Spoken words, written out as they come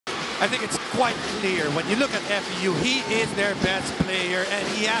I think it's quite clear when you look at FEU, he is their best player and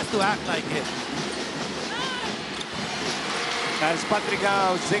he has to act like it. As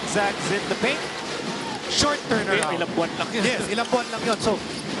Padrigao zigzags in the paint. Short turnaround. Ilang buwan lang yun. Yes, ilang buwan lang yun. So,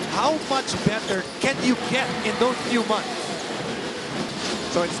 how much better can you get in those few months?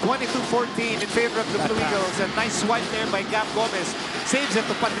 So it's 22-14 in favor of the Blue Eagles. And nice swipe there by Gab Gomez. Saves it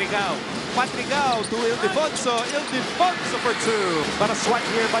to Padrigao. Padrigao to Ildefonso. Ildefonso for two. But a swipe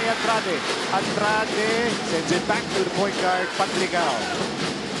here by Andrade. Andrade sends it back to the point guard, Padrigao.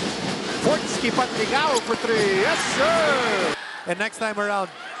 Forthsky Padrigao for three. Yes, sir! And next time around,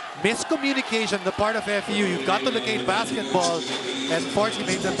 miscommunication on the part of FEU. You've got to locate basketball, and Forthsky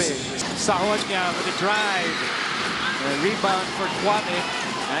made them pay. Sahod niya with a drive. A rebound for Kwame.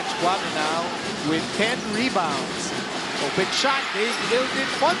 And Kwame now with 10 rebounds. Open shot, Dave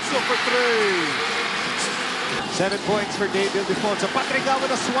Ildefonso for three. 7 points for Dave Ildefonso. Padrigao with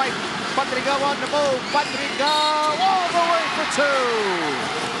a swipe. Padrigao on the move. Padrigao all the way for two.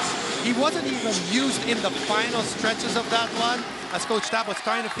 He wasn't even used in the final stretches of that one, as Coach Tapp was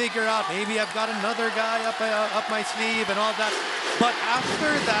trying to figure out, maybe I've got another guy up my sleeve and all that. But after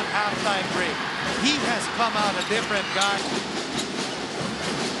that halftime break, he has come out a different guy.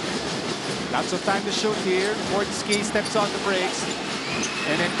 Lots of time to shoot here. Forthsky steps on the brakes.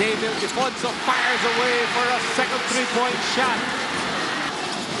 And then Dave Ildefonso fires away for a second three-point shot.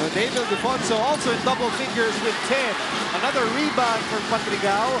 So Dave Ildefonso also in double figures with 10. Another rebound for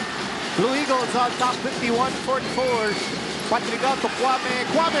Padrigao. Blue Eagles on top 51-44. Padrigao to Kwame.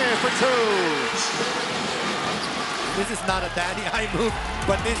 Kwame for two. This is not a Danny Eye move,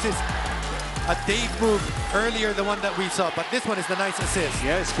 but this is a Dave move earlier, the one that we saw. But this one is the nice assist.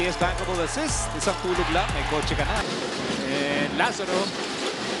 Yes, PS bankable assist. Isang tulog lang. May kotse ka na. And Lazaro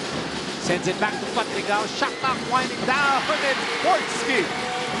sends it back to Padrigao. Shot clock winding down. And Forthsky.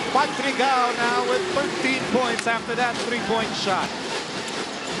 Padrigao now with 13 points after that three-point shot.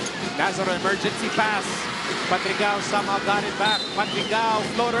 Lazaro emergency pass. Padrigao somehow got it back. Padrigao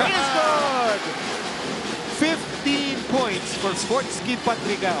floater is good. 15 points for Forthsky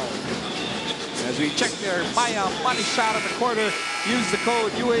Padrigao. As we check their Maya money shot in the quarter, use the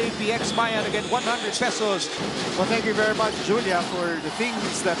code UAAP Maya to get 100 pesos. Well, thank you very much, Julia, for the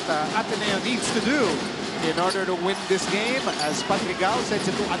things that Ateneo needs to do in order to win this game. As Padrigao sends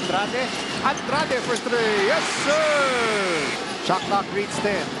it to Andrade. Andrade for three. Yes, sir! Shot clock reads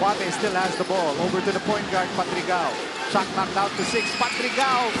 10. Kwame still has the ball. Over to the point guard, Padrigao. Shot clock down to 6.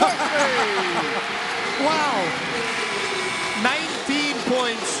 Padrigao for three. Wow! 19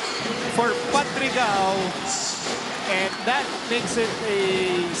 points for Padrigao. And that makes it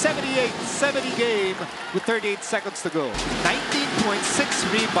a 78-70 game with 38 seconds to go. 19 points, 6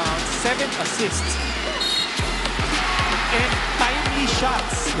 rebounds, 7 assists. And timely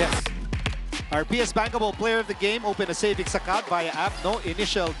shots. Yes. Our PS Bankable Player of the Game open a savings account via app. No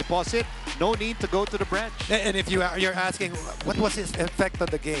initial deposit. No need to go to the branch. And if you're asking, what was his effect on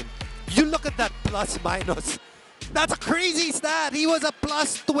the game? You look at that plus-minus. That's a crazy stat. He was a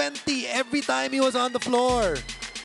plus 20 every time he was on the floor.